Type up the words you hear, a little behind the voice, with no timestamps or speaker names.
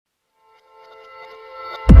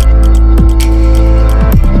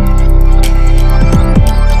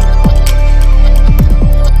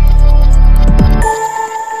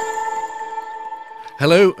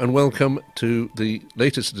and welcome to the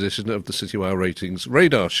latest edition of the Citywire Ratings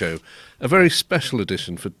Radar Show, a very special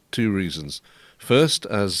edition for two reasons. First,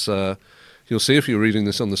 as you'll see if you're reading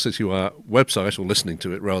this on the Citywire website, or listening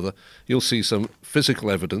to it rather, you'll see some physical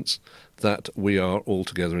evidence that we are all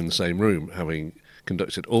together in the same room, having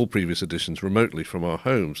conducted all previous editions remotely from our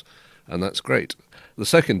homes, and that's great. The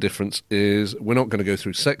second difference is we're not going to go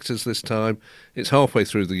through sectors this time. It's halfway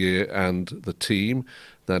through the year, and the team,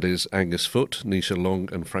 that is Angus Foote, Nisha Long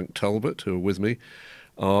and Frank Talbot, who are with me,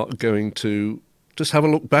 are going to just have a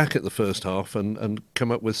look back at the first half and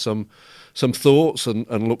come up with some thoughts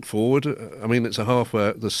and look forward. I mean, it's a half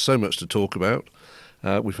where there's so much to talk about.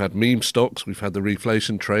 We've had meme stocks, we've had the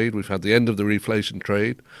reflation trade, we've had the end of the reflation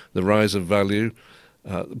trade, the rise of value,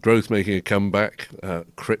 growth making a comeback,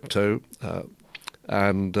 crypto,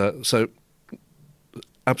 and so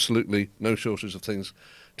absolutely no shortage of things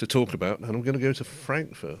to talk about. And I'm going to go to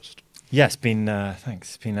Frank first. Yes,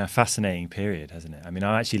 thanks. It's been a fascinating period, hasn't it? I mean,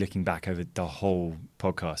 I'm actually looking back over the whole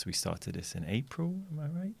podcast. We started this in April, am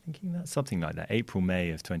I right thinking that? Something like that, April,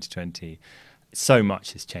 May of 2020. So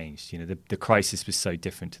much has changed. You know, the crisis was so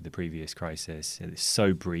different to the previous crisis. It's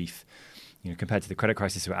so brief, you know, compared to the credit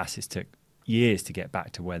crisis where assets took years to get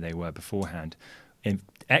back to where they were beforehand. In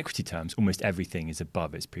equity terms, almost everything is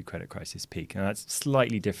above its pre-credit crisis peak. And that's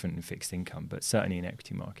slightly different in fixed income, but certainly in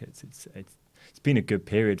equity markets, it's been a good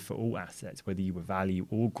period for all assets, whether you were value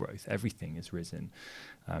or growth. Everything has risen.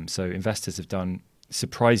 So investors have done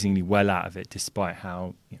surprisingly well out of it, despite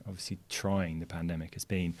how obviously trying the pandemic has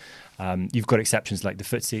been. You've got exceptions like the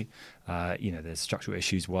FTSE. There's structural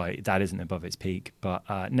issues why that isn't above its peak, but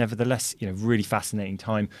nevertheless, really fascinating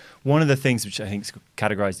time. One of the things which I think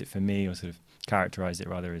categorized it for me, or sort of characterized it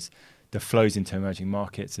rather, is the flows into emerging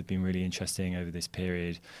markets have been really interesting over this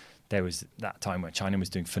period. There was that time where China was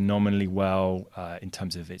doing phenomenally well in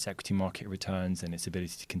terms of its equity market returns and its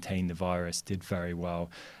ability to contain the virus, did very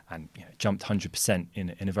well, and jumped 100%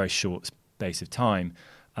 in a very short space of time.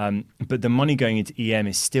 But the money going into EM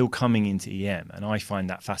is still coming into EM, and I find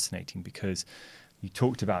that fascinating because you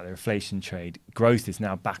talked about the reflation trade. Growth is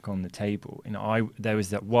now back on the table. There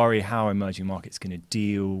was that worry how emerging markets going to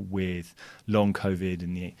deal with long COVID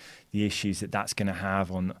and the issues that's going to have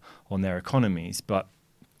on their economies, but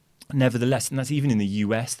nevertheless, and that's even in the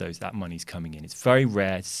US, that money's coming in. It's very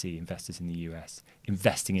rare to see investors in the US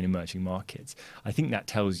investing in emerging markets. I think that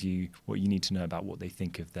tells you what you need to know about what they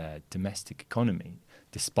think of their domestic economy,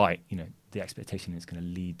 despite the expectation it's going to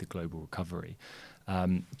lead the global recovery.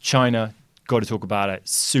 China, got to talk about it.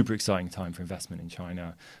 Super exciting time for investment in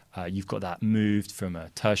China. You've got that moved from a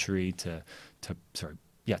tertiary to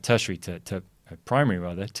primary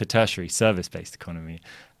rather to tertiary service-based economy.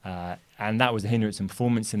 And that was a hindrance in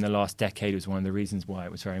performance in the last decade. It was one of the reasons why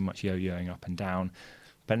it was very much yo-yoing up and down.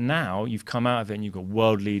 But now you've come out of it and you've got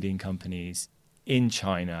world-leading companies in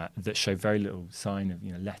China that show very little sign of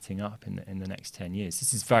letting up in the next 10 years.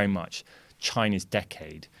 This is very much China's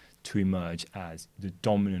decade to emerge as the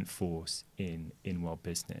dominant force in world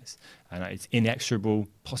business. And it's inexorable,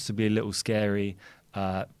 possibly a little scary,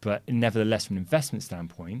 but nevertheless, from an investment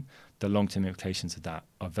standpoint, the long-term implications of that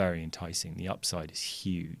are very enticing. The upside is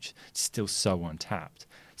huge. It's still so untapped.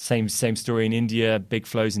 Same story in India, big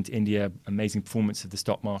flows into India, amazing performance of the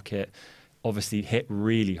stock market, obviously hit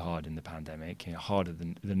really hard in the pandemic, harder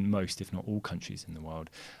than most, if not all countries in the world.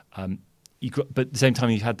 But at the same time,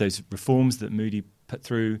 you had those reforms that Modi put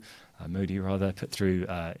through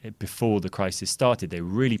before the crisis started. They were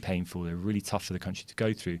really painful. They were really tough for the country to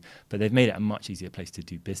go through, but they've made it a much easier place to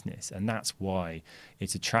do business. And that's why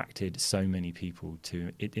it's attracted so many people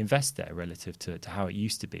to invest there relative to how it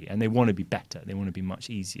used to be. And they want to be better. They want to be much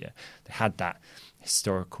easier. They had that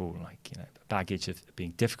historical baggage of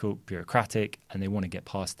being difficult, bureaucratic, and they want to get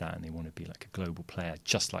past that, and they want to be like a global player,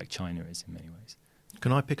 just like China is in many ways.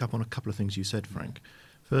 Can I pick up on a couple of things you said, Frank?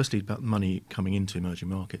 Firstly, about money coming into emerging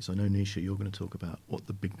markets. I know, Nisha, you're going to talk about what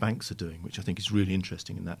the big banks are doing, which I think is really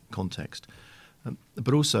interesting in that context.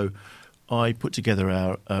 But also, I put together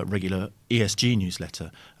our regular ESG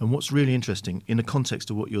newsletter. And what's really interesting, in the context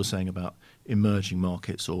of what you're saying about emerging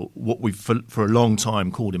markets, or what we've for a long time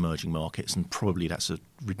called emerging markets, and probably that's a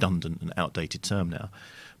redundant and outdated term now,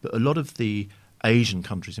 but a lot of the Asian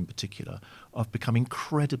countries in particular have become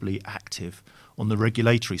incredibly active on the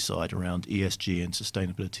regulatory side around ESG and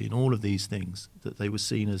sustainability and all of these things that they were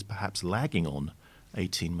seen as perhaps lagging on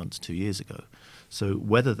 18 months, 2 years ago. So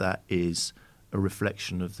whether that is a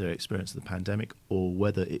reflection of their experience of the pandemic, or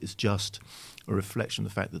whether it is just a reflection of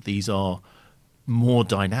the fact that these are more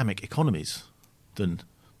dynamic economies than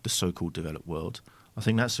the so-called developed world, I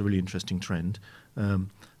think that's a really interesting trend.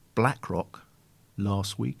 BlackRock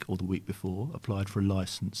last week or the week before applied for a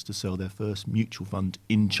license to sell their first mutual fund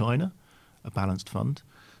in China, a balanced fund.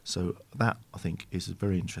 So that, I think, is a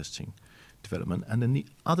very interesting development. And then the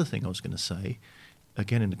other thing I was going to say,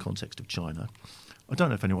 again in the context of China, I don't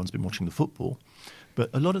know if anyone's been watching the football, but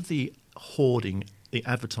a lot of the hoarding, the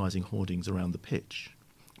advertising hoardings around the pitch,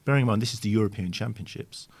 bearing in mind this is the European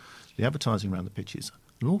Championships, the advertising around the pitches,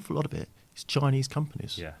 an awful lot of it is Chinese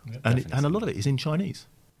companies. Yeah, and a lot of it is in Chinese.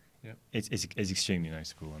 Yeah. It's extremely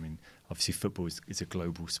noticeable. I mean, obviously football is a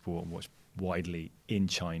global sport and watched widely in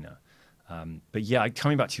China. But yeah,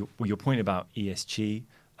 coming back to your point about ESG,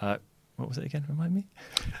 what was it again? Remind me.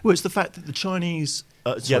 Well, it's the fact that the Chinese...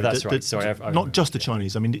 that's right. Sorry, not just the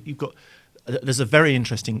Chinese. I mean, you've got... There's a very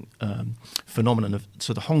interesting phenomenon of...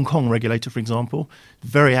 So the Hong Kong regulator, for example,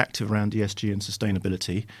 very active around ESG and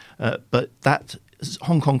sustainability. But that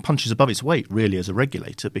Hong Kong punches above its weight, really, as a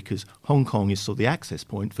regulator, because Hong Kong is sort of the access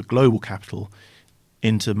point for global capital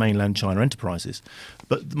into mainland China enterprises.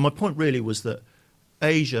 But my point really was that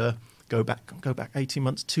Asia, go back 18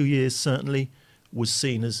 months, 2 years certainly, was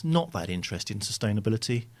seen as not that interested in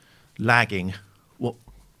sustainability, lagging what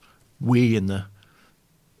we in the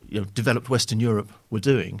developed Western Europe were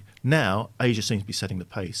doing. Now, Asia seems to be setting the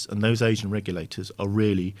pace, and those Asian regulators are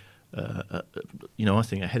really, I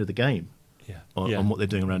think, ahead of the game on what they're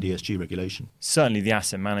doing around ESG regulation. Certainly, the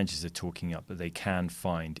asset managers are talking up that they can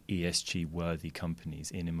find ESG-worthy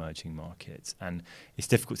companies in emerging markets, and it's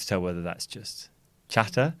difficult to tell whether that's just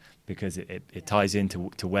chatter, because it ties into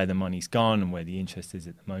where the money's gone and where the interest is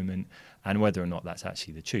at the moment, and whether or not that's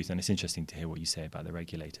actually the truth. And it's interesting to hear what you say about the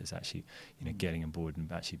regulators actually, getting on board and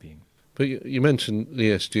actually being. But you mentioned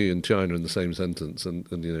ESG and China in the same sentence,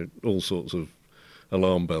 and all sorts of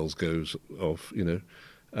alarm bells goes off.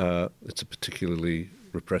 It's a particularly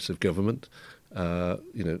repressive government.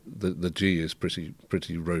 The G is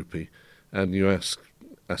pretty ropey, and you ask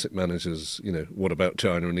asset managers, what about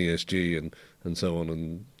China and ESG and so on,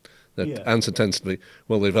 and their answer tends to be,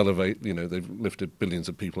 well, they've lifted billions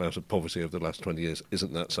of people out of poverty over the last 20 years.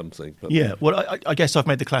 Isn't that something? But I guess I've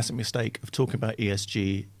made the classic mistake of talking about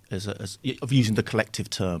ESG of using the collective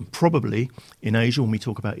term. Probably in Asia, when we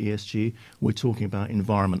talk about ESG, we're talking about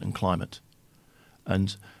environment and climate,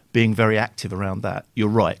 and being very active around that. You're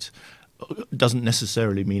right. Doesn't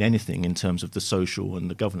necessarily mean anything in terms of the social and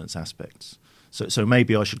the governance aspects. So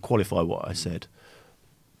maybe I should qualify what I said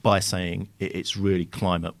by saying it's really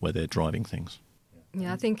climate where they're driving things.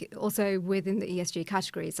 Yeah, I think also within the ESG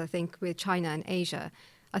categories, I think with China and Asia,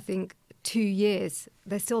 I think 2 years,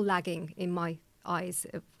 they're still lagging in my eyes,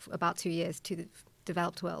 about 2 years to the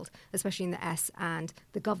developed world, especially in the S and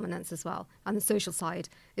the governance as well. And the social side,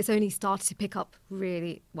 it's only started to pick up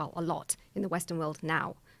really, a lot in the Western world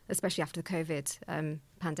now, especially after the COVID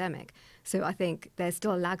pandemic. So I think there's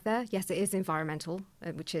still a lag there. Yes, it is environmental,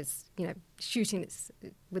 which is, shooting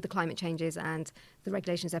with the climate changes and the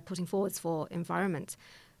regulations they're putting forwards for environment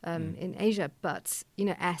in Asia. But,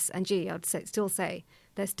 S and G, I would still say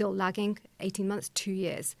they're still lagging 18 months, 2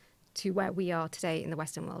 years to where we are today in the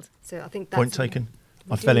Western world. So I think that's... Point taken.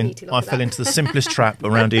 I fell into the simplest trap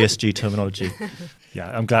around ESG terminology.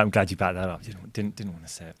 Yeah, I'm glad you backed that up. Didn't want to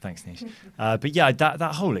say it. Thanks, Nish. But yeah, that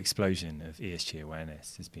whole explosion of ESG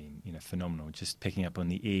awareness has been phenomenal. Just picking up on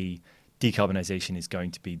the E, decarbonisation is going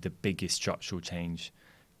to be the biggest structural change.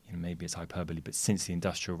 Maybe it's hyperbole, but since the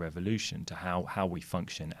Industrial Revolution, to how we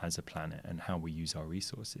function as a planet and how we use our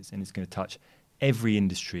resources, and it's going to touch every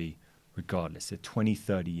industry regardless. A 20,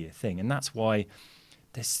 30-year thing, and that's why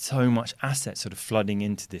there's so much assets sort of flooding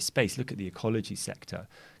into this space. Look at the ecology sector.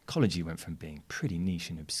 Ecology went from being pretty niche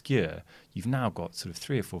and obscure. You've now got sort of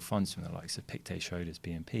 3 or 4 funds from the likes of Pictet, Schroders,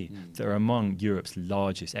 BNP that are among Europe's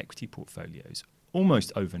largest equity portfolios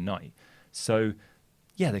almost overnight. So,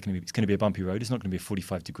 yeah, it's going to be a bumpy road. It's not going to be a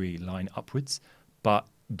 45-degree line upwards, but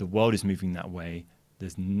the world is moving that way.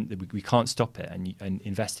 We can't stop it, and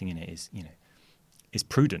investing in it is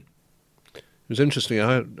prudent. It was interesting.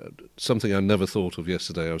 I had something I never thought of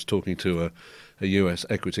yesterday. I was talking to a US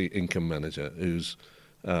equity income manager who's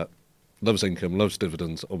loves income, loves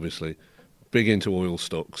dividends, obviously, big into oil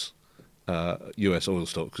stocks, US oil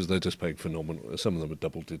stocks, because they're just paying phenomenal. Some of them are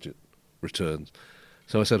double-digit returns.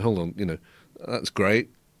 So I said, hold on, that's great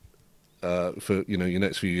for your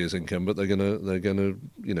next few years' income, but they're gonna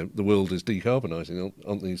the world is decarbonising.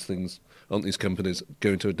 Aren't these companies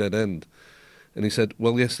going to a dead end? And he said,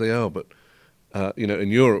 well, yes, they are, but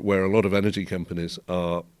in Europe, where a lot of energy companies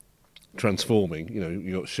are transforming,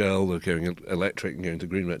 you've got Shell, they're going electric and going to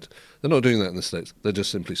green electric. They're not doing that in the States. They're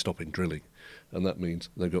just simply stopping drilling. And that means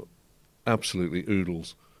they've got absolutely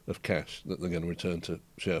oodles of cash that they're going to return to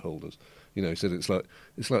shareholders. You know, he said it's like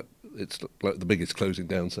the biggest closing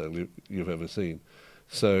down sale you've ever seen.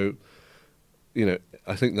 So, you know,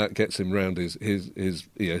 I think that gets him round his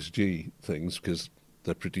ESG things, because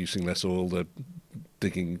they're producing less oil, they're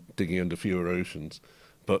digging under fewer oceans,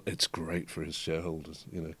 but it's great for his shareholders,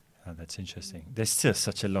 you know. Oh, that's interesting. There's still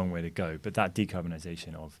such a long way to go, but that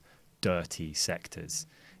decarbonisation of dirty sectors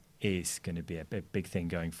is going to be a big thing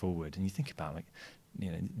going forward. And you think about, like,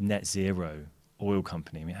 you know, net zero oil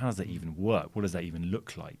company. I mean, how does that even work? What does that even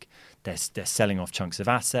look like? They're selling off chunks of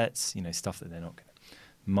assets, you know, stuff that they're not going to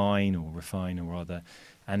mine or refine or rather.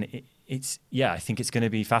 And I think it's going to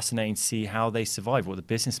be fascinating to see how they survive, what the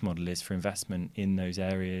business model is for investment in those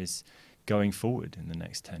areas going forward in the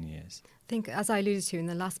next 10 years. I think, as I alluded to in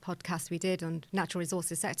the last podcast we did on natural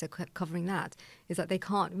resources sector, covering that, is that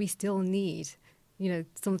we still need, you know,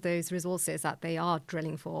 some of those resources that they are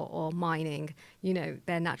drilling for or mining. You know,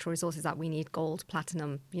 they're natural resources that we need: gold,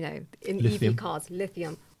 platinum, you know, in lithium. EV cars,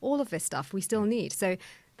 lithium, all of this stuff we still need. So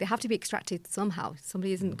they have to be extracted somehow.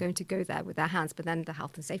 Somebody isn't going to go there with their hands, but then the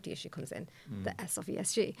health and safety issue comes in, the S of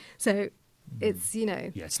ESG. So it's, you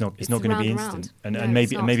know, it's not going to be instant, and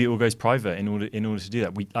maybe it all goes private in order to do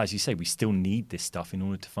that. We, as you say, we still need this stuff in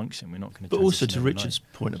order to function. We're not going to. But also, to overnight. Richard's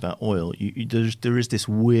point about oil, there is this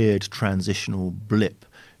weird transitional blip.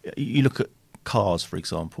 You look at cars, for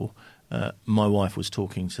example. My wife was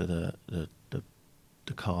talking to the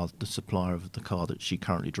supplier of the car that she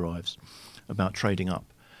currently drives about trading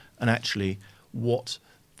up, and actually what's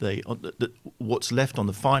left on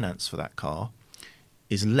the finance for that car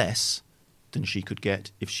is less than she could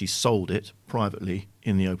get if she sold it privately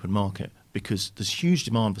in the open market, because there's huge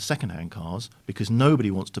demand for second-hand cars, because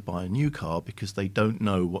nobody wants to buy a new car because they don't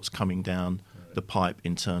know what's coming down the pipe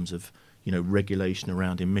in terms of, you know, regulation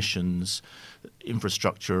around emissions,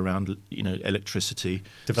 infrastructure around, you know, electricity.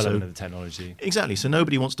 Development of the technology. Exactly. So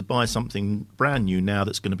nobody wants to buy something brand new now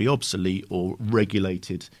that's going to be obsolete or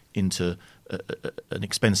regulated into an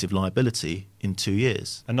expensive liability in 2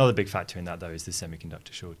 years. Another big factor in that, though, is the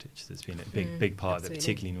semiconductor shortage. There's been a big part of it, Absolutely.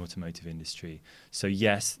 particularly in the automotive industry. So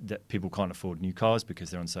yes, that people can't afford new cars because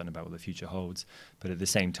they're uncertain about what the future holds. But at the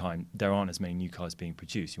same time, there aren't as many new cars being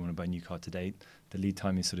produced. You want to buy a new car today, the lead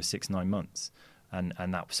time is sort of 6-9 months. And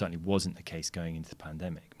that certainly wasn't the case going into the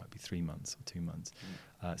pandemic. It might be 3 months or 2 months.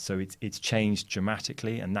 So it's changed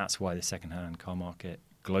dramatically, and that's why the second-hand car market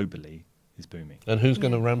globally is booming. And who's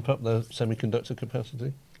going to ramp up the semiconductor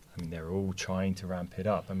capacity? I mean, they're all trying to ramp it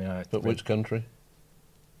up. I mean, But which country?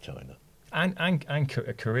 China. And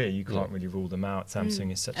Korea, you can't really rule them out.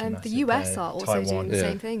 Samsung is such a and massive the US player. are also Taiwan. doing the Yeah.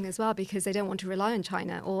 same thing as well, because they don't want to rely on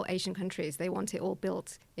China or Asian countries. They want it all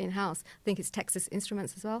built in-house. I think it's Texas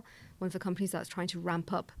Instruments as well, one of the companies that's trying to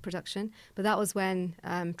ramp up production. But that was when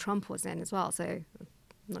Trump was in as well, so I'm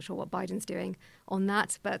not sure what Biden's doing on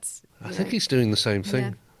that. But I think he's doing the same thing.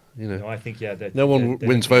 Yeah. You know, No, I think no one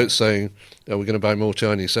wins votes saying, "Oh, we're going to buy more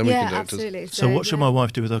Chinese semiconductors." Yeah, absolutely. So what should my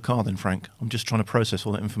wife do with her car then, Frank? I'm just trying to process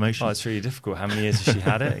all that information. Oh, it's really difficult. How many years has she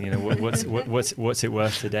had it? You know, what's it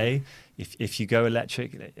worth today? If you go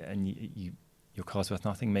electric and your car's worth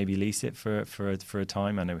nothing, maybe lease it for a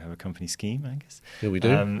time. I know we have a company scheme, I guess. Yeah, we do.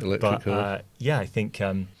 Electric cars. Yeah, I think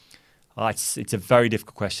it's a very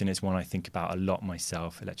difficult question. It's one I think about a lot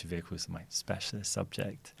myself. Electric vehicles are my specialist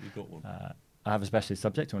subject. You've got one. I have a specialist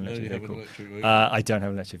subject on No, electric you have vehicle. an electric vehicle. I don't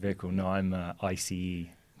have an electric vehicle. No, I'm ICE,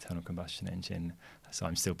 internal combustion engine. So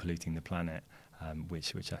I'm still polluting the planet,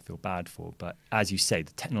 which I feel bad for. But as you say,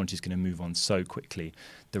 the technology is going to move on so quickly.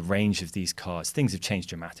 The range of these cars, things have changed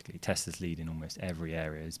dramatically. Tesla's lead in almost every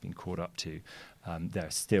area has been caught up to.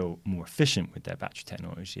 They're still more efficient with their battery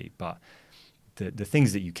technology, but the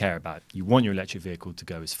things that you care about, you want your electric vehicle to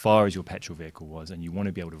go as far as your petrol vehicle was, and you want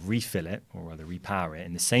to be able to refill it, or rather repower it,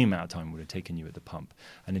 in the same amount of time it would have taken you at the pump.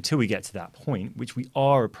 And until we get to that point, which we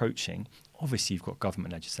are approaching, obviously you've got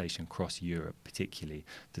government legislation across Europe particularly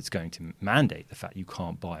that's going to mandate the fact you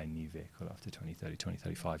can't buy a new vehicle after 2030,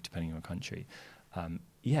 2035, depending on the country.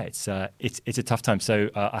 It's a tough time. So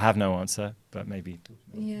I have no answer, but maybe.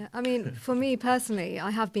 Yeah, I mean, for me personally,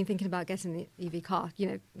 I have been thinking about getting the EV car. You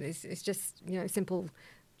know, it's just, you know, simple,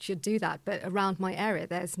 should do that. But around my area,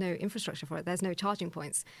 there's no infrastructure for it. There's no charging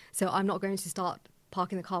points. So I'm not going to start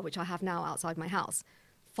parking the car, which I have now outside my house,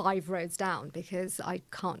 5 roads down, because I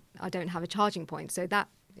don't have a charging point. So that,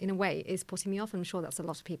 in a way, is putting me off. I'm sure that's a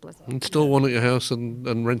lot of people as well. Install one at your house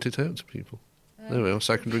and rent it out to people. There we are,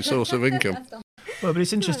 secondary source of income. Well, but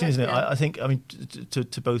it's interesting, isn't it? Yeah. I think, I mean,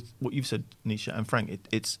 to both what you've said, Nisha, and Frank,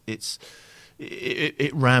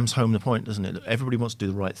 it rams home the point, doesn't it? Everybody wants to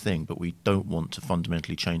do the right thing, but we don't want to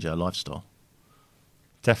fundamentally change our lifestyle.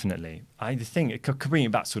 Definitely. The thing, bringing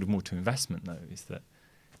it back sort of more to investment, though, is that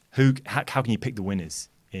how can you pick the winners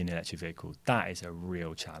in electric vehicles? That is a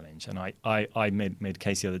real challenge. And I made a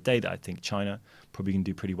case the other day that I think China probably can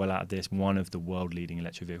do pretty well out of this. One of the world-leading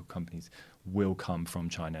electric vehicle companies will come from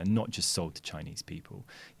China and not just sold to Chinese people.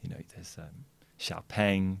 There's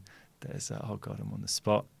Xiaopeng, there's, oh God, I'm on the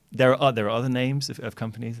spot. There are other names of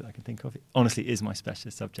companies that I can think of. It honestly is my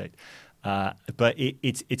specialist subject. But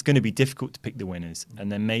it's going to be difficult to pick the winners.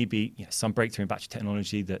 And there may be some breakthrough in battery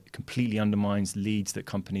technology that completely undermines leads that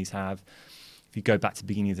companies have. If you go back to the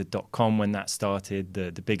beginning of the dot-com when that started,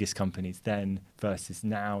 the biggest companies then versus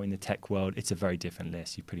now in the tech world, it's a very different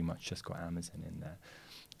list. You pretty much just got Amazon in there.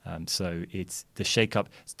 So it's the shake-up.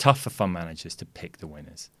 It's tough for fund managers to pick the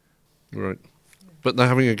winners. Right. But they're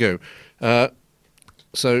having a go.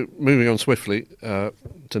 So moving on swiftly to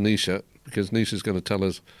Nisha, because Nisha's going to tell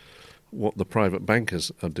us what the private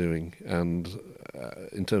bankers are doing and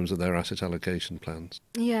in terms of their asset allocation plans.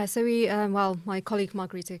 Yeah, so my colleague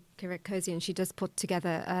Margarita Kiriakosian, she does put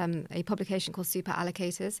together a publication called Super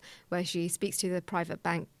Allocators, where she speaks to the private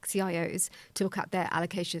bank CIOs to look at their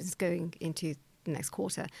allocations going into the next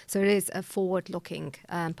quarter. So it is a forward-looking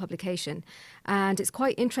publication. And it's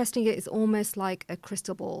quite interesting. It's almost like a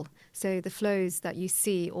crystal ball. So the flows that you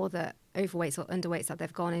see or the overweights or underweights that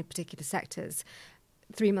they've gone in particular sectors,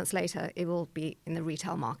 3 months later, it will be in the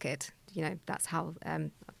retail market. That's how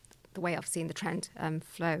the way I've seen the trend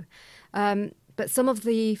flow. But some of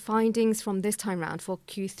the findings from this time round for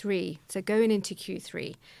Q3, so going into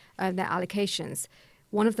Q3, their allocations,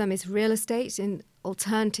 one of them is real estate in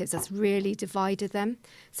alternatives that's really divided them.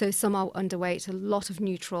 So some are underweight, a lot of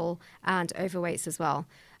neutral and overweights as well.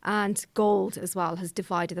 And gold as well has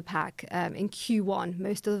divided the pack. In Q1,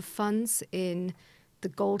 most of the funds in the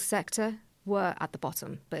gold sector were at the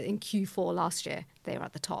bottom, but in Q4 last year, they were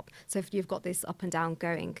at the top. So if you've got this up and down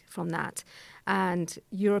going from that. And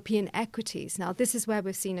European equities. Now, this is where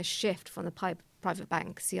we've seen a shift from the private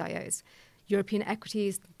bank CIOs. European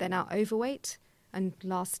equities, they're now overweight. And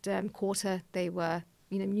last quarter, they were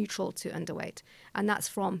neutral to underweight. And that's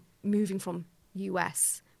from moving from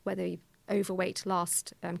US, where they overweight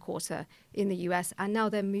last quarter in the US, and now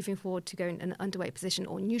they're moving forward to go in an underweight position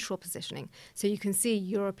or neutral positioning. So you can see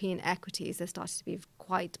European equities, they're starting to be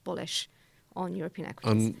quite bullish on European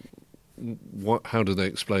equities. And how do they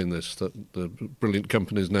explain this, that the brilliant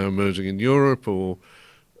companies now emerging in Europe, or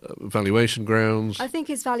valuation grounds? I think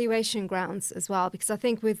it's valuation grounds as well, because I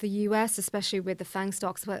think with the US, especially with the FANG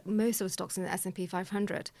stocks, but most of the stocks in the S&P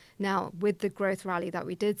 500, now with the growth rally that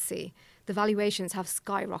we did see, the valuations have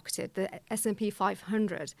skyrocketed. The S&P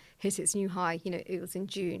 500 hit its new high, it was in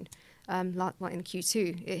June, in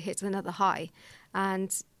Q2, it hit another high.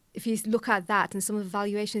 And if you look at that and some of the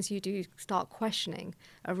valuations you do start questioning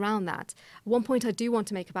around that, one point I do want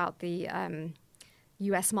to make about the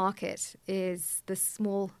US market is the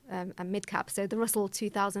small and mid cap, so the Russell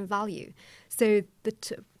 2000 value. So the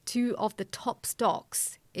two of the top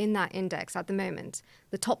stocks in that index at the moment,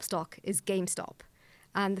 the top stock is GameStop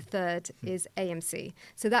and the third is AMC.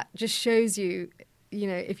 So that just shows you,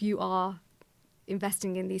 if you are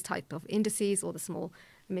investing in these type of indices or the small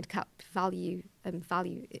mid cap value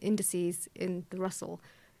indices in the Russell,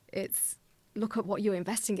 it's look at what you're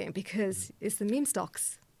investing in, because it's the meme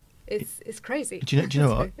stocks. It's crazy. Do you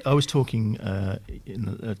know what? I was talking a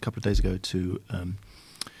couple of days ago to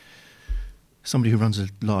somebody who runs a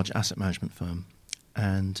large asset management firm,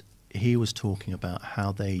 and he was talking about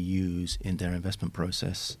how they use in their investment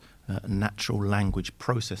process natural language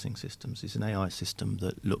processing systems. It's an AI system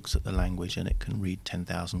that looks at the language and it can read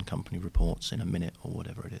 10,000 company reports in a minute or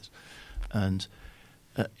whatever it is. And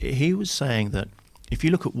he was saying that if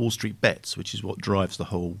you look at Wall Street Bets, which is what drives the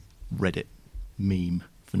whole Reddit meme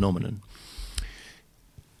phenomenon,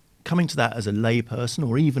 coming to that as a lay person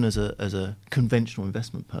or even as a conventional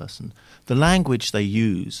investment person, the language they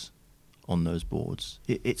use on those boards,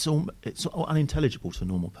 it's unintelligible to a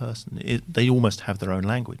normal person. They almost have their own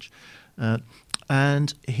language.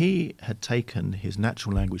 And he had taken his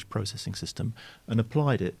natural language processing system and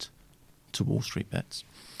applied it to Wall Street Bets.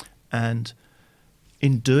 And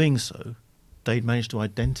in doing so, they'd managed to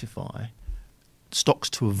identify stocks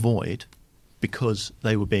to avoid because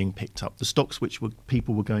they were being picked up. The stocks which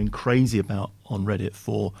people were going crazy about on Reddit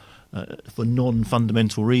for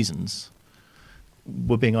non-fundamental reasons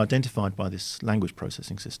were being identified by this language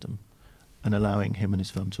processing system and allowing him and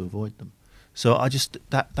his firm to avoid them. So I just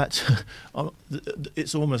that's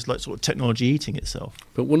it's almost like sort of technology eating itself.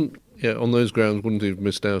 But on those grounds, wouldn't he have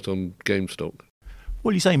missed out on GameStop?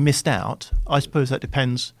 Well, you say missed out. I suppose that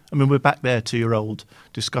depends. I mean, we're back there to your old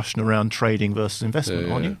discussion around trading versus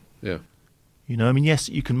investment, aren't you? Yeah. Yes,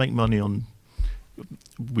 you can make money on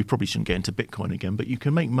we probably shouldn't get into Bitcoin again, but you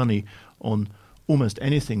can make money on almost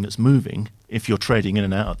anything that's moving if you're trading in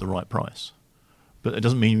and out at the right price. But it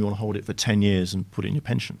doesn't mean you want to hold it for 10 years and put it in your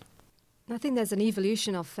pension. I think there's an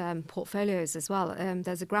evolution of portfolios as well.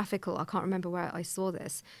 There's a graphical, I can't remember where I saw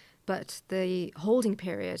this, but the holding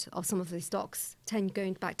period of some of these stocks,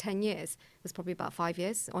 going back 10 years, was probably about 5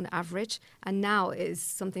 years on average, and now is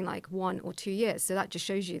something like 1 or 2 years. So that just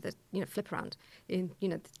shows you that, flip around in,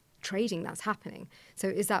 the trading that's happening. So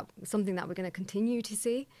is that something that we're going to continue to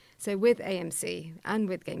see? So with AMC and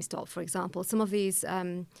with GameStop, for example, some of these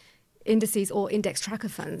indices or index tracker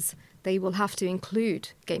funds, they will have to include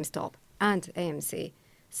GameStop and AMC.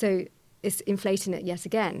 So it's inflating it yet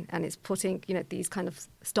again, and it's putting, these kind of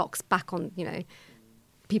stocks back on,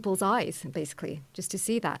 people's eyes, basically, just to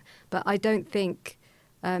see that. But I don't think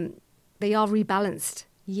they are rebalanced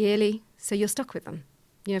yearly, so you're stuck with them,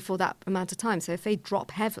 for that amount of time. So if they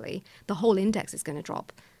drop heavily, the whole index is going to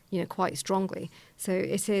drop, quite strongly. So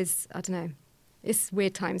it is, I don't know, it's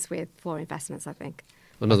weird times for investments, I think.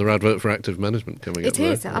 Another advert for active management coming up. It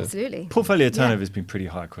is, absolutely. Portfolio turnover has been pretty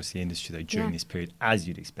high across the industry, though, during this period, as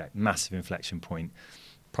you'd expect. Massive inflection point.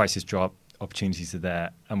 Prices drop, opportunities are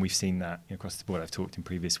there, and we've seen that across the board. I've talked in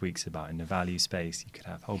previous weeks about in the value space, you could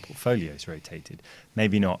have whole portfolios rotated.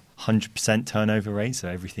 Maybe not 100% turnover rate, so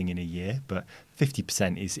everything in a year, but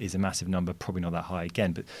 50% is a massive number, probably not that high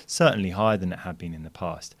again, but certainly higher than it had been in the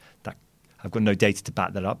past. I've got no data to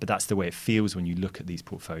back that up, but that's the way it feels when you look at these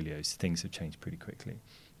portfolios. Things have changed pretty quickly,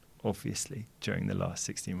 obviously, during the last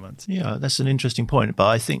 16 months. Yeah, that's an interesting point. But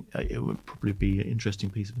I think it would probably be an interesting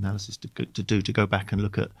piece of analysis to go back and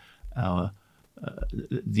look at our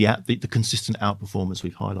the consistent outperformance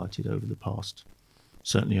we've highlighted over the past,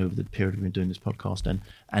 certainly over the period we've been doing this podcast,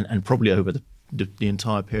 and probably over the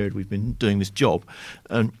entire period we've been doing this job,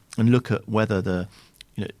 and look at whether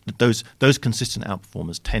those consistent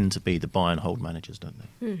outperformers tend to be the buy and hold managers, don't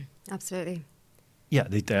they? Absolutely. Yeah,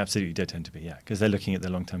 they absolutely do tend to be, because they're looking at the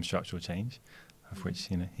long-term structural change, of which,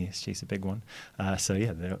 ESG is a big one.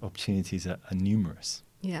 The opportunities are numerous.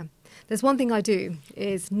 Yeah. There's one thing I do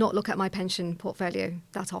is not look at my pension portfolio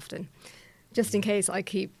that often, just in case I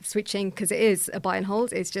keep switching, because it is a buy and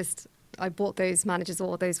hold. It's just I bought those managers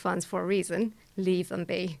or those funds for a reason. Leave them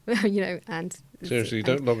be, and seriously, you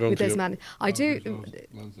don't log on to your I do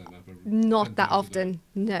not that often.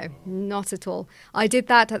 No, not at all. I did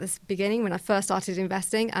that at the beginning when I first started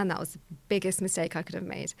investing, and that was the biggest mistake I could have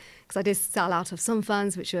made, because I did sell out of some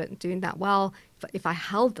funds which weren't doing that well. If I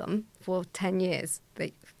held them for 10 years,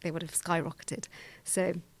 they would have skyrocketed.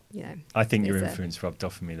 So, I think your influence rubbed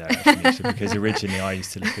off on me there, actually, Nisha, because originally I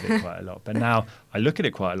used to look at it quite a lot. But now I look at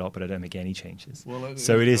it quite a lot, but I don't make any changes.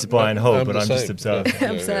 So it is buy and hold, but I'm just observing.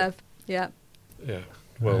 Observe, yeah.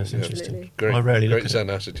 Well, that's interesting. Great, I rarely look great at Zen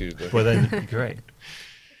attitude there. Well, then, great.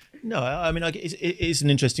 No, I mean, it's an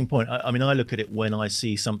interesting point. I mean, I look at it when I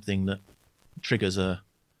see something that triggers a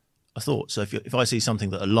thought. So if I see something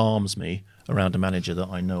that alarms me around a manager that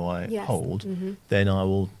I know I hold, then I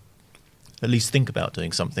will at least think about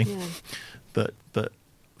doing something. But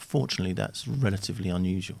fortunately, that's relatively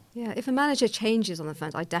unusual. Yeah, if a manager changes on the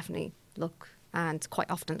fund, I definitely look, and quite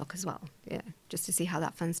often look as well. Yeah, just to see how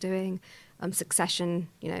that fund's doing. Succession,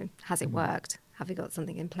 has it worked? Have we got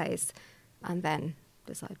something in place? And then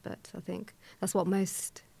decide. But I think that's what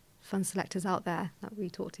most fund selectors out there that we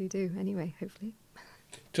talk to do anyway, hopefully.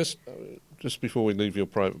 Just before we leave your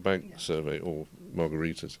private bank survey or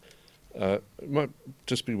margaritas, it might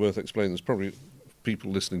just be worth explaining. There's probably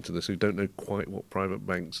people listening to this who don't know quite what private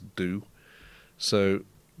banks do. So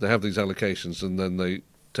they have these allocations, and then they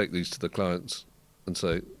take these to the clients and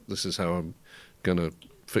say, this is how I'm going to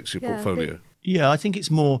fix your portfolio. I think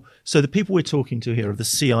it's more... So the people we're talking to here are the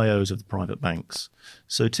CIOs of the private banks.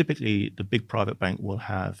 So typically the big private bank will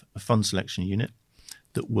have a fund selection unit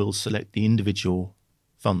that will select the individual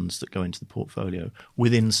funds that go into the portfolio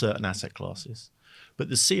within certain asset classes. But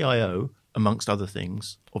the CIO, amongst other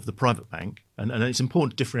things, of the private bank, and it's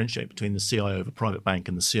important to differentiate between the CIO of a private bank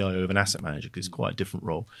and the CIO of an asset manager, because it's quite a different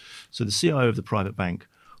role. So the CIO of the private bank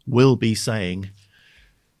will be saying,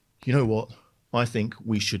 you know what, I think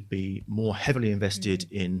we should be more heavily invested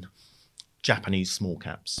in Japanese small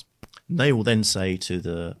caps. And they will then say to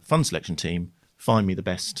the fund selection team, find me the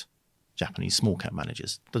best Japanese small cap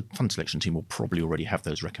managers. The fund selection team will probably already have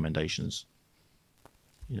those recommendations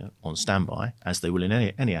on standby, as they will in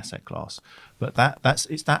any asset class. But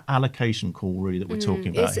it's that allocation call really that we're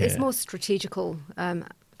talking about here. It's more strategical asset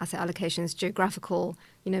allocations, geographical,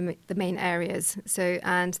 the main areas. So,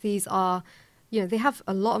 and these are, they have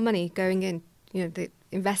a lot of money going in, the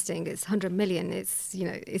investing. It's 100 million. It's,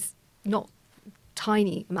 it's not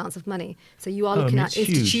tiny amounts of money. So you are Oh, I looking mean, at it's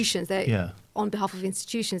huge. institutions that, Yeah. on behalf of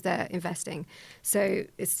institutions, they're investing. So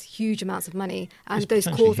it's huge amounts of money. And It's those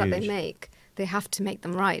potentially calls that they huge. make, they have to make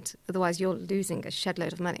them right. Otherwise, you're losing a shed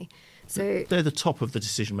load of money. So They're the top of the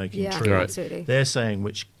decision-making yeah, tree. Right. absolutely. They're saying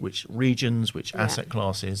which regions, which Yeah. asset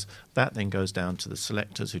classes. That then goes down to the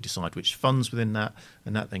selectors who decide which funds within that,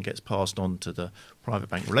 and that then gets passed on to the private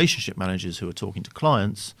bank relationship managers who are talking to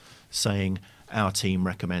clients, saying our team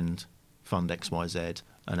recommend fund XYZ,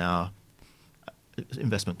 and our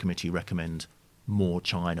investment committee recommend more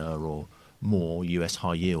China or more US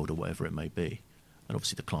high yield or whatever it may be. And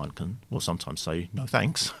obviously the client will sometimes say no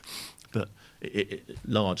thanks, but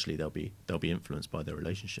largely they'll be influenced by their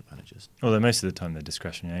relationship managers. Although most of the time they're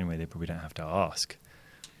discretionary anyway, they probably don't have to ask.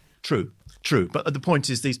 True. But the point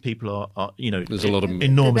is, these people are There's a lot of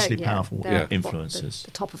enormously They're- powerful they're influencers.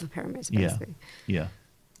 The top of the pyramid, Yeah. basically, Yeah.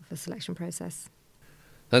 of the selection process.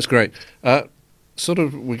 That's great. We're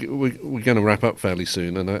going to wrap up fairly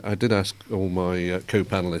soon, and I did ask all my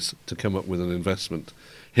co-panelists to come up with an investment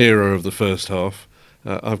hero of the first half.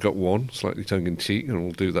 I've got one, slightly tongue-in-cheek, and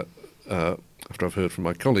we'll do that after I've heard from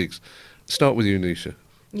my colleagues. Start with you, Nisha.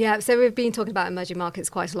 Yeah, so we've been talking about emerging markets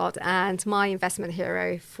quite a lot, and my investment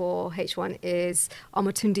hero for H1 is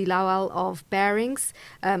Omotunde Lawal of Bearings.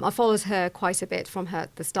 I followed her quite a bit from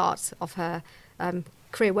the start of her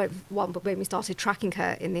career when we started tracking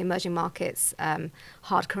her in the emerging markets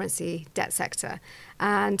hard currency debt sector.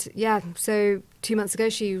 And yeah, so 2 months ago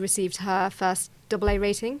she received her first AA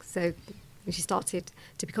rating, so she started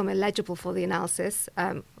to become eligible for the analysis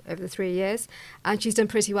over the 3 years, and she's done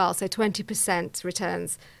pretty well. So 20%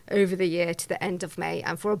 returns over the year to the end of May,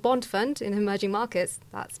 and for a bond fund in emerging markets,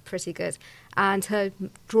 that's pretty good. And her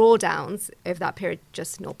drawdowns over that period,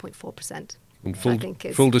 just 0.4%. And I think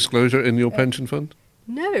is- full disclosure, in your pension fund?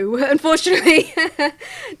 No, unfortunately,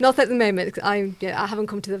 not at the moment. I haven't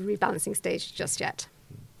come to the rebalancing stage just yet.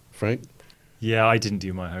 Frank? Yeah, I didn't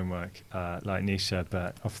do my homework like Nisha,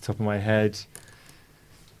 but off the top of my head,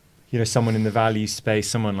 someone in the value space,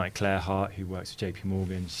 someone like Claire Hart, who works with JP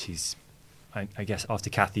Morgan, she's, I guess, after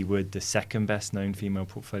Cathy Wood, the second best known female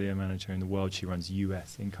portfolio manager in the world. She runs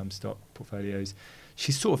US income stock portfolios.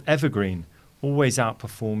 She's sort of evergreen, always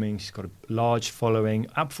outperforming. She's got a large following,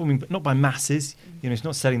 outperforming, but not by masses. She's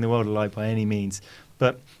not setting the world alight by any means.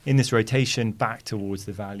 But in this rotation back towards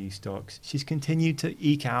the value stocks, she's continued to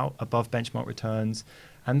eke out above benchmark returns.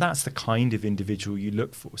 And that's the kind of individual you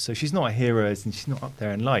look for. So she's not a hero and she's not up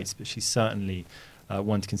there in lights, but she's certainly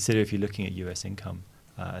one to consider if you're looking at US income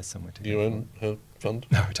as somewhere to go. You own her fund?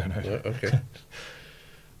 No, I don't know. No, okay.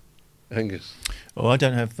 Angus? Well, I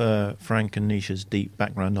don't have Frank and Nisha's deep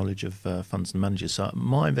background knowledge of funds and managers. So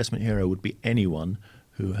my investment hero would be anyone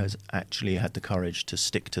who has actually had the courage to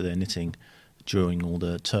stick to their knitting during all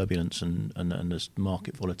the turbulence and the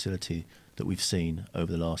market volatility that we've seen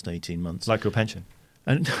over the last 18 months. Like your pension.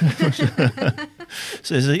 And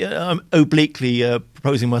so I'm obliquely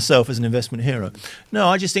proposing myself as an investment hero. No,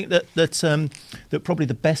 I just think that probably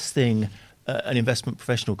the best thing an investment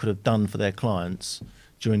professional could have done for their clients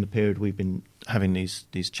during the period we've been having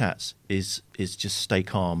these chats is just stay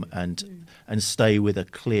calm and stay with a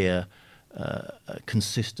clear,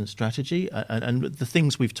 consistent strategy. And the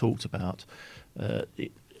things we've talked about,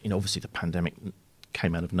 obviously the pandemic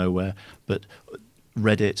came out of nowhere, but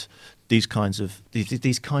Reddit, these kinds of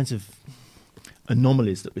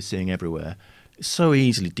anomalies that we're seeing everywhere so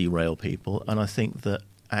easily derail people. And I think that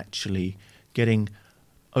actually getting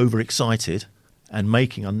overexcited and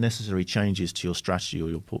making unnecessary changes to your strategy or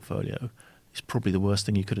your portfolio is probably the worst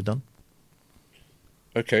thing you could have done.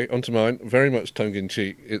 Okay, on to mine. Very much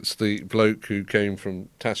tongue-in-cheek. It's the bloke who came from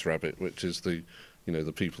TaskRabbit, which is the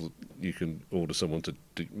people you can order someone to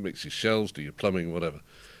mix your shelves, do your plumbing, whatever.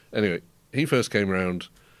 Anyway, he first came around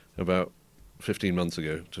about 15 months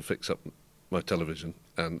ago to fix up my television,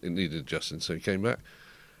 and it needed adjusting, so he came back.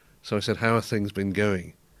 So I said, how have things been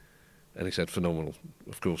going? And he said, phenomenal.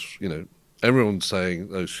 Of course, everyone's saying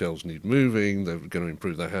those shelves need moving, they're going to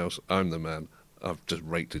improve their house. I'm the man. I've just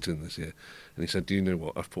raked it in this year. And he said, do you know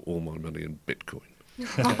what? I've put all my money in Bitcoin.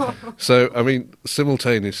 So, I mean,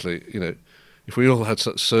 simultaneously, if we all had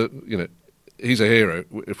such he's a hero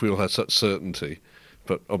if we all had such certainty,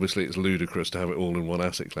 but obviously it's ludicrous to have it all in one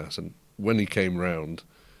asset class. And when he came round,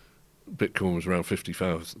 Bitcoin was around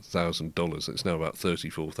 $50,000. It's now about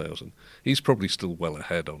 $34,000. He's probably still well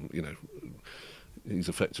ahead on, he's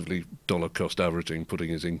effectively dollar cost averaging, putting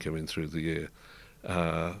his income in through the year.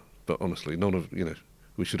 But honestly, none of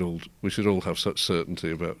we should all have such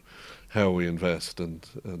certainty about how we invest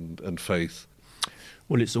and faith.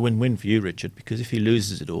 Well, it's a win-win for you, Richard, because if he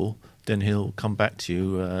loses it all, then he'll come back to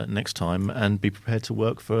you next time and be prepared to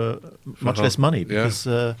work for much less money because,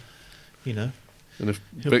 you know. And if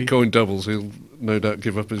Bitcoin doubles, he'll no doubt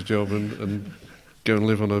give up his job and go and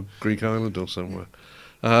live on a Greek island or somewhere.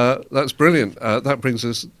 That's brilliant. That brings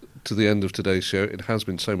us to the end of today's show. It has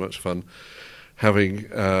been so much fun having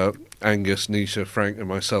Angus, Nisha, Frank and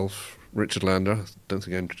myself, Richard Lander, I don't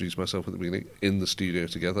think I introduced myself at the beginning, in the studio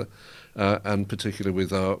together, and particularly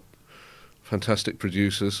with our fantastic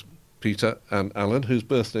producers, Peter and Alan, whose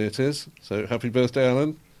birthday it is. So happy birthday,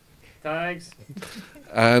 Alan. Thanks.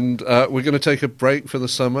 And we're going to take a break for the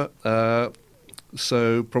summer,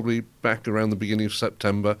 so probably back around the beginning of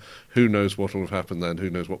September. Who knows what will have happened then? Who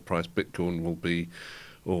knows what price Bitcoin will be,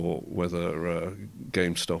 or whether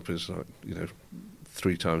GameStop is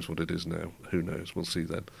 3 times what it is now. Who knows? We'll see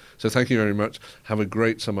then. So thank you very much. Have a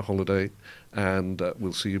great summer holiday, and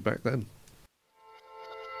we'll see you back then.